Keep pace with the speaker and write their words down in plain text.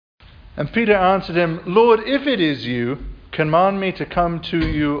And Peter answered him, Lord, if it is you, command me to come to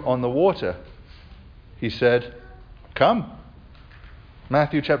you on the water. He said, come.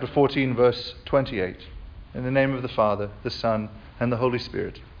 Matthew chapter 14, verse 28. In the name of the Father, the Son, and the Holy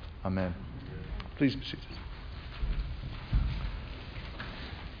Spirit. Amen. Please be seated.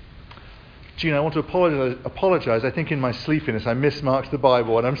 Gina, I want to apologize. I think in my sleepiness I mismarked the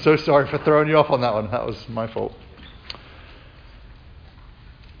Bible, and I'm so sorry for throwing you off on that one. That was my fault.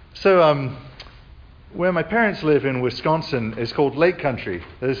 So, where my parents live in Wisconsin is called Lake Country.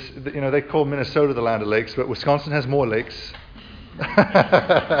 They call Minnesota the land of lakes, but Wisconsin has more lakes.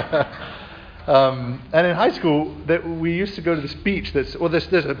 And in high school, we used to go to this beach. There's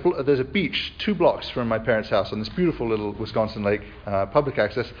a beach 2 blocks from my parents' house on this beautiful little Wisconsin lake, public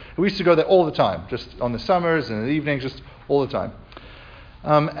access. We used to go there all the time, just on the summers and the evenings, just all the time.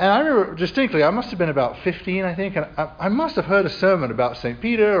 And I remember distinctly, I must have been about 15, I think, and I must have heard a sermon about St.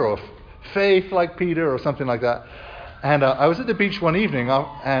 Peter or faith like Peter or something like that. And I was at the beach one evening,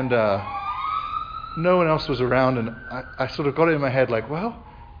 and no one else was around, and I sort of got it in my head like, well,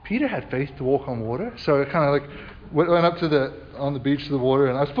 Peter had faith to walk on water. So I kind of like went up on the beach to the water,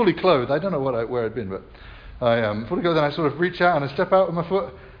 and I was fully clothed. I don't know where I'd been, but I fully clothed, and I sort of reach out and I step out with my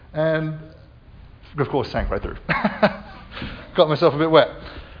foot, and of course sank right through. Got myself a bit wet.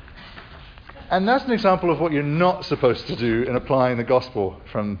 And that's an example of what you're not supposed to do in applying the gospel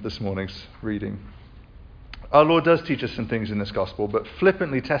from this morning's reading. Our Lord does teach us some things in this gospel, but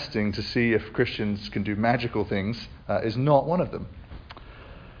flippantly testing to see if Christians can do magical things is not one of them.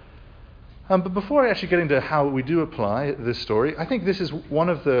 But before I actually get into how we do apply this story, I think this is one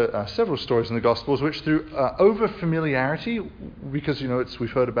of the several stories in the Gospels which, through over-familiarity, because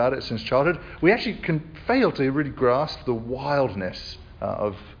we've heard about it since childhood, we actually can fail to really grasp the wildness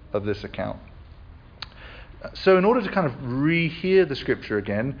of this account. So in order to kind of rehear the scripture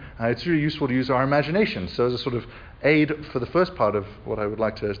again, it's really useful to use our imagination. So as a sort of aid for the first part of what I would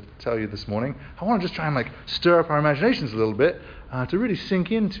like to tell you this morning, I want to just try and stir up our imaginations a little bit to really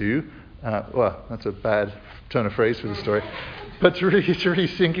sink into well, that's a bad turn of phrase for the story, but to really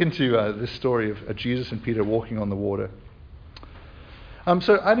sink into this story of Jesus and Peter walking on the water.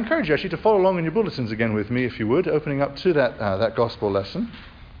 So I'd encourage you actually to follow along in your bulletins again with me, if you would, opening up to that gospel lesson,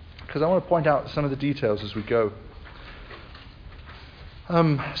 because I want to point out some of the details as we go.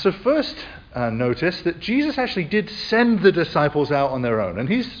 So first, notice that Jesus actually did send the disciples out on their own, and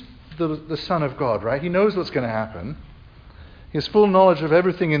he's the Son of God, right? He knows what's going to happen. He has full knowledge of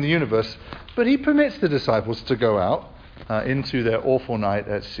everything in the universe, but he permits the disciples to go out into their awful night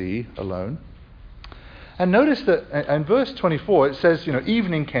at sea alone. And notice that in verse 24 it says,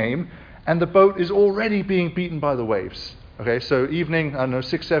 evening came and the boat is already being beaten by the waves. Okay, so evening,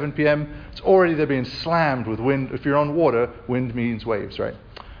 6, 7 p.m., it's already they're being slammed with wind. If you're on water, wind means waves, right?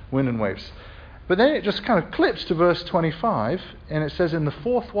 Wind and waves. But then it just kind of clips to verse 25 and it says in the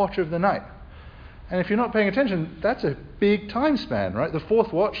 4th watch of the night. And if you're not paying attention, that's a big time span, right? The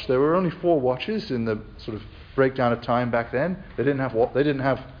 4th watch, there were only 4 watches in the sort of breakdown of time back then. They didn't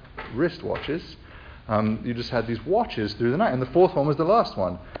have wrist watches. You just had these watches through the night. And the 4th one was the last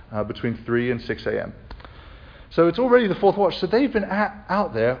one, between 3 and 6 a.m. So it's already the 4th watch. So they've been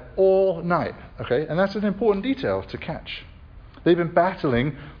out there all night, okay? And that's an important detail to catch. They've been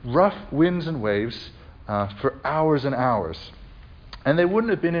battling rough winds and waves for hours and hours. And they wouldn't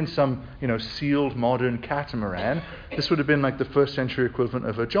have been in some, sealed modern catamaran. This would have been like the 1st century equivalent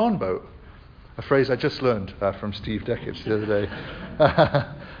of a John boat, a phrase I just learned from Steve Deckich the other day.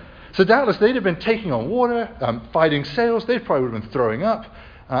 So doubtless they'd have been taking on water, fighting sails. They probably would have been throwing up,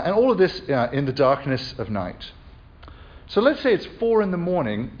 and all of this in the darkness of night. So let's say it's 4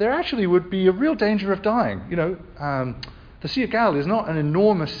 a.m. There actually would be a real danger of dying. The Sea of Galilee is not an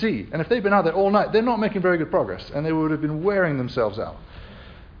enormous sea, and if they've been out there all night, they're not making very good progress, and they would have been wearing themselves out.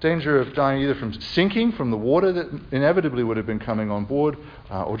 Danger of dying either from sinking from the water that inevitably would have been coming on board,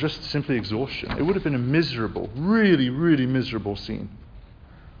 or just simply exhaustion. It would have been a miserable, really, really miserable scene.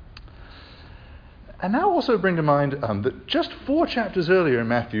 And now also bring to mind that just 4 chapters earlier in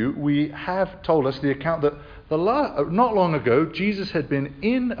Matthew, we have told us the account that not long ago, Jesus had been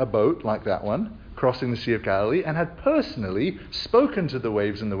in a boat like that one, crossing the Sea of Galilee, and had personally spoken to the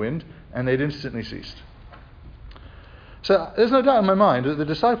waves and the wind, and they'd instantly ceased. So there's no doubt in my mind that the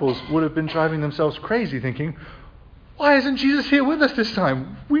disciples would have been driving themselves crazy thinking, why isn't Jesus here with us this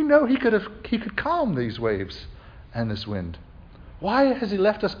time? We know he could calm these waves and this wind. Why has he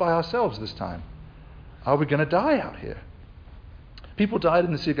left us by ourselves this time? Are we going to die out here? People died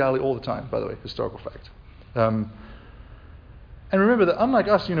in the Sea of Galilee all the time, by the way, historical fact. And remember that unlike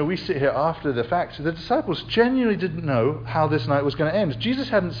us, we sit here after the fact. The disciples genuinely didn't know how this night was going to end. Jesus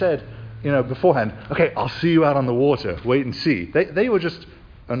hadn't said, beforehand, okay, I'll see you out on the water, wait and see. They were just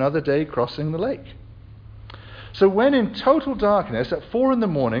another day crossing the lake. So when in total darkness at 4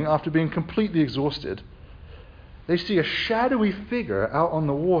 a.m, after being completely exhausted, they see a shadowy figure out on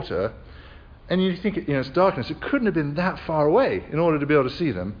the water, and you think, it's darkness. It couldn't have been that far away in order to be able to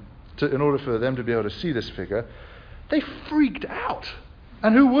see them, in order for them to be able to see this figure. They freaked out.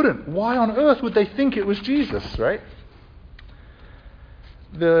 And who wouldn't? Why on earth would they think it was Jesus, right?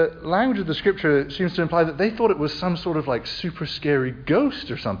 The language of the scripture seems to imply that they thought it was some sort of like super scary ghost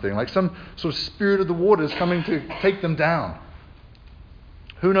or something, like some sort of spirit of the waters coming to take them down.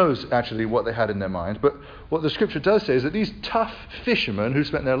 Who knows actually what they had in their mind, but what the scripture does say is that these tough fishermen who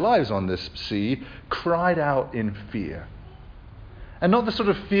spent their lives on this sea cried out in fear. And not the sort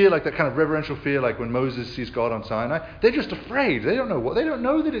of fear, like that kind of reverential fear, like when Moses sees God on Sinai. They're just afraid. They don't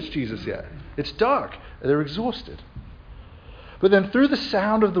know that it's Jesus yet. It's dark. They're exhausted. But then through the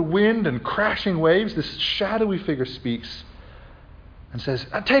sound of the wind and crashing waves, this shadowy figure speaks and says,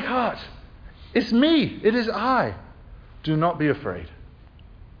 "Take heart. It's me. It is I. Do not be afraid."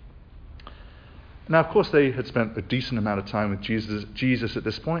 Now, of course, they had spent a decent amount of time with Jesus at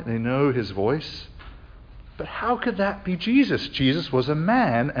this point. They know his voice. But how could that be Jesus? Jesus was a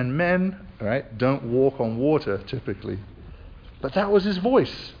man, and men, right, don't walk on water typically. But that was his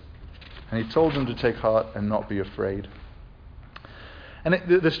voice. And he told them to take heart and not be afraid. And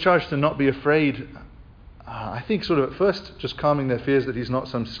this charge to not be afraid, I think sort of at first just calming their fears that he's not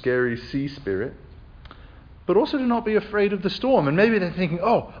some scary sea spirit, but also to not be afraid of the storm. And maybe they're thinking,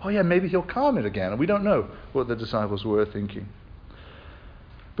 oh yeah, maybe he'll calm it again. And we don't know what the disciples were thinking.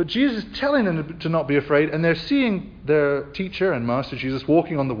 But Jesus is telling them to not be afraid, and they're seeing their teacher and master Jesus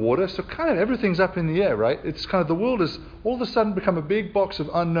walking on the water, so kind of everything's up in the air, right? It's kind of the world has all of a sudden become a big box of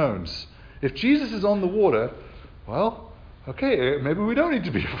unknowns. If Jesus is on the water, well, okay, maybe we don't need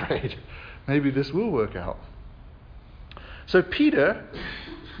to be afraid. Maybe this will work out. So Peter,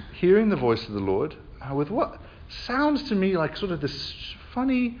 hearing the voice of the Lord, with what sounds to me like sort of this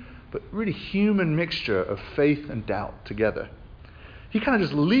funny but really human mixture of faith and doubt together, he kind of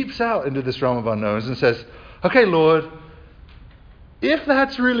just leaps out into this realm of unknowns and says, "Okay, Lord, if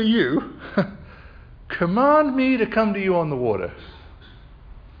that's really you, command me to come to you on the water."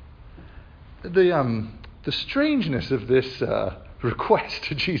 The strangeness of this request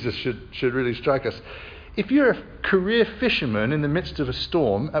to Jesus should really strike us. If you're a career fisherman in the midst of a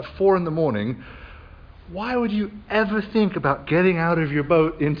storm at 4 a.m, why would you ever think about getting out of your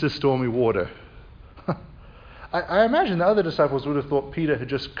boat into stormy water? I imagine the other disciples would have thought Peter had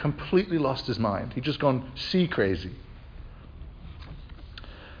just completely lost his mind. He'd just gone sea crazy.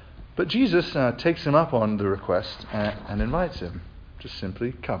 But Jesus takes him up on the request and invites him. Just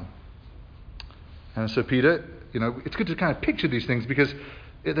simply, come. And so Peter, it's good to kind of picture these things because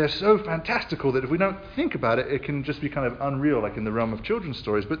they're so fantastical that if we don't think about it, it can just be kind of unreal, like in the realm of children's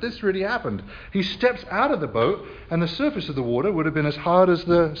stories. But this really happened. He steps out of the boat, and the surface of the water would have been as hard as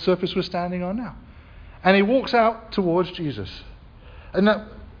the surface we're standing on now. And he walks out towards Jesus. And that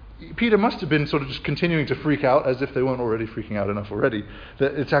Peter must have been sort of just continuing to freak out as if they weren't already freaking out enough already,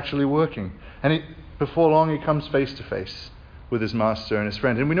 that it's actually working. And before long, he comes face to face with his master and his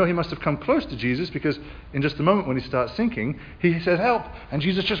friend. And we know he must have come close to Jesus because in just a moment when he starts sinking, he says, "Help!" And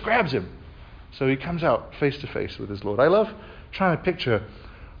Jesus just grabs him. So he comes out face to face with his Lord. I love trying to picture,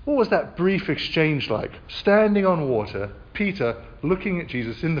 what was that brief exchange like? Standing on water, Peter looking at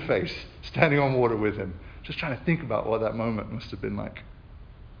Jesus in the face, standing on water with him. Just trying to think about what that moment must have been like.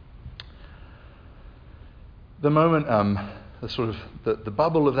 The moment, the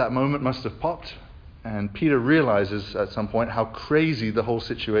bubble of that moment must have popped, and Peter realizes at some point how crazy the whole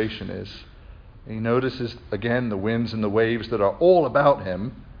situation is. He notices again the winds and the waves that are all about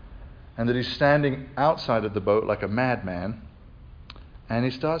him, and that he's standing outside of the boat like a madman. And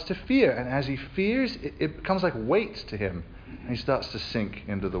he starts to fear, and as he fears, it becomes like weight to him, and he starts to sink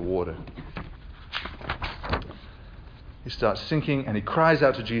into the water. He starts sinking, and he cries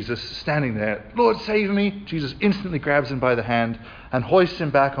out to Jesus, standing there, "Lord, save me!" Jesus instantly grabs him by the hand and hoists him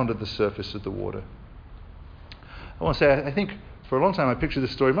back onto the surface of the water. I want to say, I think for a long time I pictured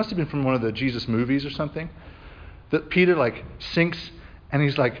this story, it must have been from one of the Jesus movies or something, that Peter sinks, and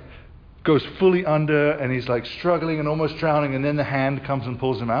he's goes fully under, and he's struggling and almost drowning, and then the hand comes and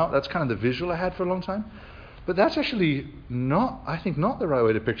pulls him out. That's kind of the visual I had for a long time. But that's actually not the right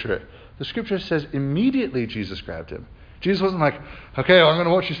way to picture it. The scripture says immediately Jesus grabbed him. Jesus wasn't like, "Okay, I'm going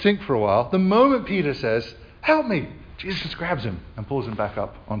to watch you sink for a while." The moment Peter says, "Help me," Jesus just grabs him and pulls him back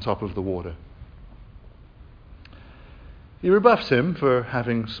up on top of the water. He rebuffs him for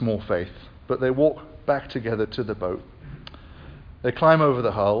having small faith, but they walk back together to the boat. They climb over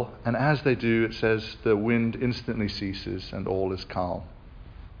the hull, and as they do, it says the wind instantly ceases and all is calm.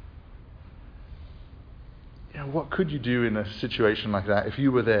 What could you do in a situation like that if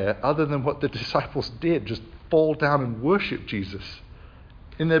you were there, other than what the disciples did, just fall down and worship Jesus?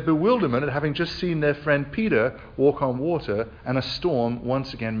 In their bewilderment at having just seen their friend Peter walk on water and a storm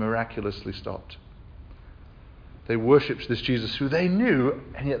once again miraculously stopped. They worshipped this Jesus who they knew,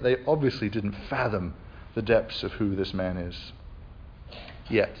 and yet they obviously didn't fathom the depths of who this man is.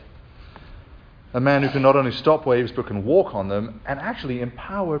 Yet, a man who can not only stop waves but can walk on them and actually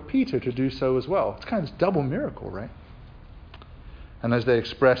empower Peter to do so as well. It's kind of this double miracle, right? And as they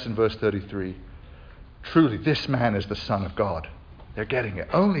express in verse 33, truly this man is the Son of God. They're getting it.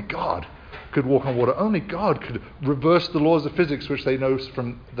 Only God could walk on water. Only God could reverse the laws of physics, which they know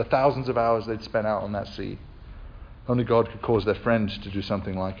from the thousands of hours they'd spent out on that sea. Only God could cause their friend to do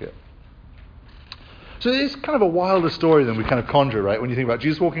something like it. So it's kind of a wilder story than we kind of conjure, right? When you think about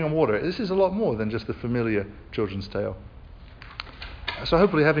Jesus walking on water, this is a lot more than just the familiar children's tale. So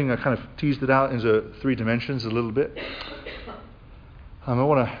hopefully, having kind of teased it out into 3 dimensions a little bit, I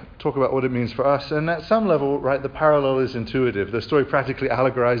want to talk about what it means for us. And at some level, right, the parallel is intuitive. The story practically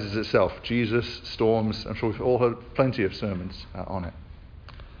allegorizes itself. Jesus, storms. I'm sure we've all heard plenty of sermons on it.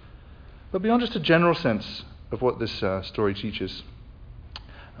 But beyond just a general sense of what this story teaches,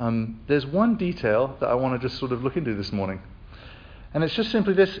 there's one detail that I want to just sort of look into this morning. And it's just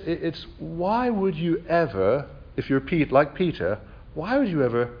simply this. It's why would you ever, if you're like Peter, why would you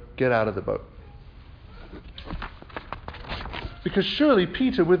ever get out of the boat? Because surely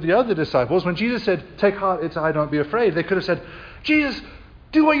Peter with the other disciples, when Jesus said, take heart, it's I, don't be afraid, they could have said, Jesus,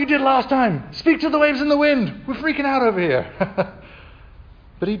 do what you did last time. Speak to the waves and the wind. We're freaking out over here.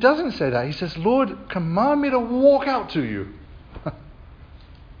 But he doesn't say that. He says, Lord, command me to walk out to you.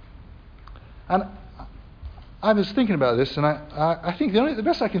 And I was thinking about this, and I think the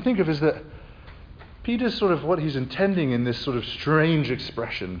best I can think of is that Peter's sort of what he's intending in this sort of strange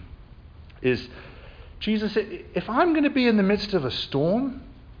expression is, Jesus, if I'm going to be in the midst of a storm,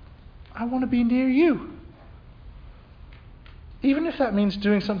 I want to be near you. Even if that means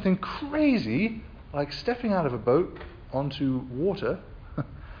doing something crazy, like stepping out of a boat onto water,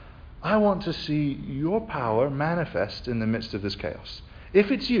 I want to see your power manifest in the midst of this chaos.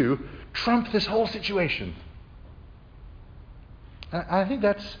 If it's you, trump this whole situation. And I think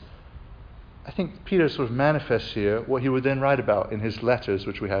Peter sort of manifests here what he would then write about in his letters,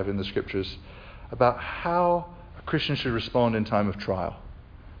 which we have in the scriptures, about how a Christian should respond in time of trial.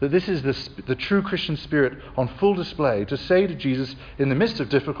 That this is the true Christian spirit on full display, to say to Jesus in the midst of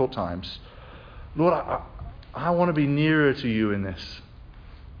difficult times, Lord, I want to be nearer to you in this.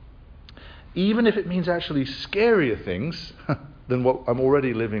 Even if it means actually scarier things than what I'm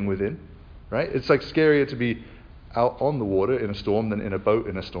already living within, right? It's like scarier to be out on the water in a storm than in a boat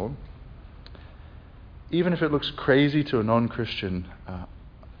in a storm. Even if it looks crazy to a non-Christian,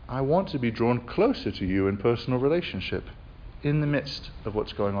 I want to be drawn closer to you in personal relationship in the midst of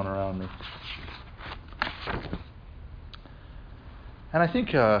what's going on around me. And I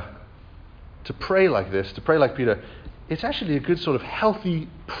think to pray like this, to pray like Peter, it's actually a good sort of healthy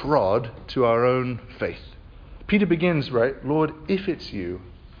prod to our own faith. Peter begins, right, Lord, if it's you,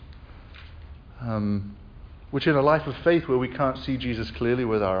 which in a life of faith where we can't see Jesus clearly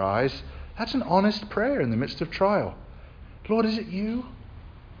with our eyes, that's an honest prayer in the midst of trial. Lord, is it you?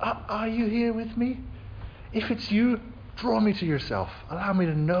 Are you here with me? If it's you, draw me to yourself. Allow me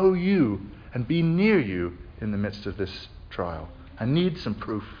to know you and be near you in the midst of this trial. I need some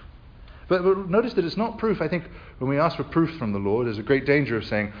proof. But notice that it's not proof. I think when we ask for proof from the Lord, there's a great danger of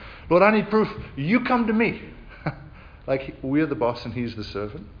saying, Lord, I need proof. You come to me. Like we're the boss and he's the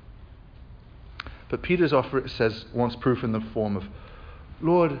servant. But Peter's offer wants proof in the form of,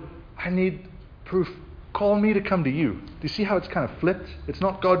 Lord, I need proof. Call me to come to you. Do you see how it's kind of flipped? It's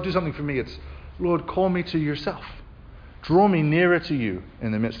not God, do something for me. It's, Lord, call me to yourself. Draw me nearer to you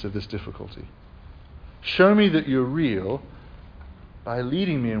in the midst of this difficulty. Show me that you're real by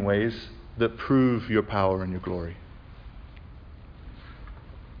leading me in ways that prove your power and your glory.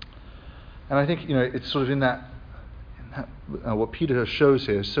 And I think, it's sort of in that what Peter shows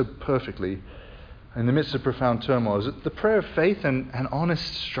here so perfectly in the midst of profound turmoil is that the prayer of faith and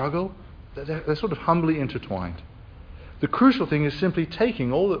honest struggle, they're sort of humbly intertwined. The crucial thing is simply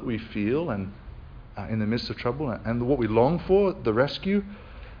taking all that we feel and in the midst of trouble and what we long for, the rescue,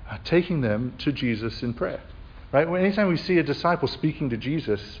 taking them to Jesus in prayer. Right? Anytime we see a disciple speaking to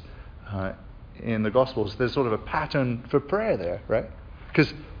Jesus in the Gospels, there's sort of a pattern for prayer there, right?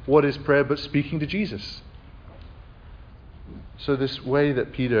 Because what is prayer but speaking to Jesus? So this way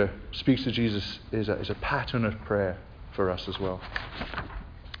that Peter speaks to Jesus is a pattern of prayer for us as well.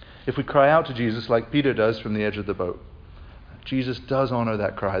 If we cry out to Jesus like Peter does from the edge of the boat, Jesus does honor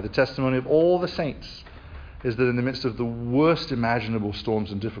that cry. The testimony of all the saints is that in the midst of the worst imaginable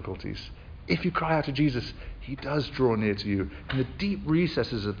storms and difficulties, if you cry out to Jesus, he does draw near to you in the deep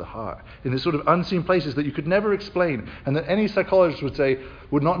recesses of the heart, in the sort of unseen places that you could never explain, and that any psychologist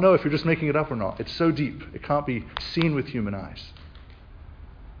would not know if you're just making it up or not. It's so deep, it can't be seen with human eyes.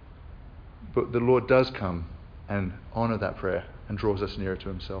 But the Lord does come and honor that prayer and draws us nearer to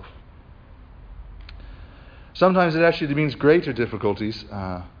himself. Sometimes it actually means greater difficulties,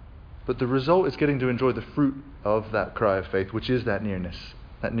 but the result is getting to enjoy the fruit of that cry of faith, which is that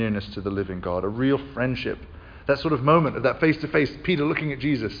nearness to the living God, a real friendship. That sort of moment of that face-to-face, Peter looking at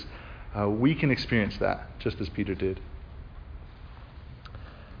Jesus, we can experience that just as Peter did.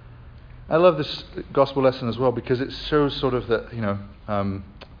 I love this gospel lesson as well because it shows sort of that,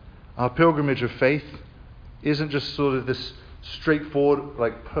 our pilgrimage of faith isn't just sort of this straightforward,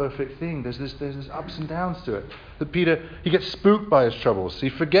 like perfect thing. There's this ups and downs to it. That Peter, he gets spooked by his troubles. He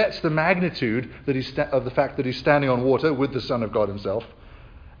forgets the magnitude that of the fact that he's standing on water with the Son of God himself,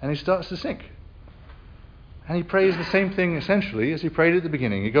 and he starts to sink. And he prays the same thing essentially as he prayed at the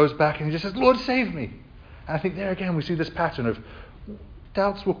beginning. He goes back and he just says, "Lord, save me." And I think there again we see this pattern of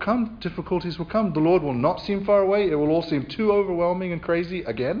doubts will come, difficulties will come. The Lord will not seem far away. It will all seem too overwhelming and crazy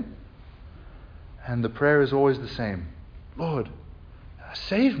again. And the prayer is always the same. Lord,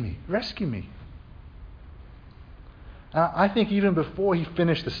 save me, rescue me. I think even before he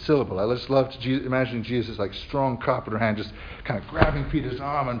finished the syllable, I just love to imagine Jesus like strong carpenter hand just kind of grabbing Peter's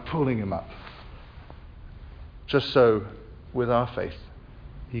arm and pulling him up. Just so, with our faith,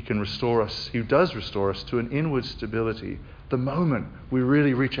 he can restore us, he does restore us to an inward stability the moment we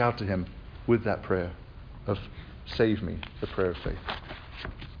really reach out to him with that prayer of save me, the prayer of faith.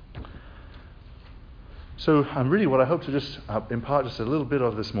 So really what I hope to just impart just a little bit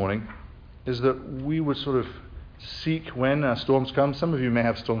of this morning is that we would sort of seek when storms come. Some of you may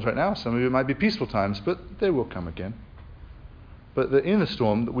have storms right now. Some of you might be peaceful times, but they will come again. But that in the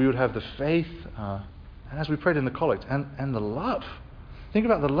storm, that we would have the faith, and as we prayed in the collect, and the love. Think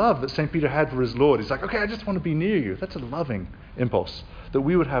about the love that St. Peter had for his Lord. He's like, okay, I just want to be near you. That's a loving impulse. That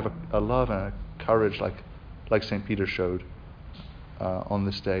we would have a love and a courage like St. Peter showed on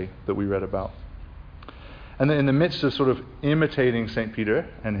this day that we read about. And then in the midst of sort of imitating St. Peter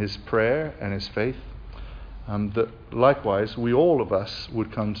and his prayer and his faith, that likewise we all of us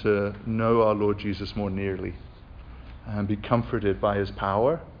would come to know our Lord Jesus more nearly and be comforted by his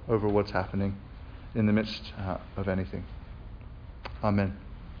power over what's happening in the midst of anything. Amen.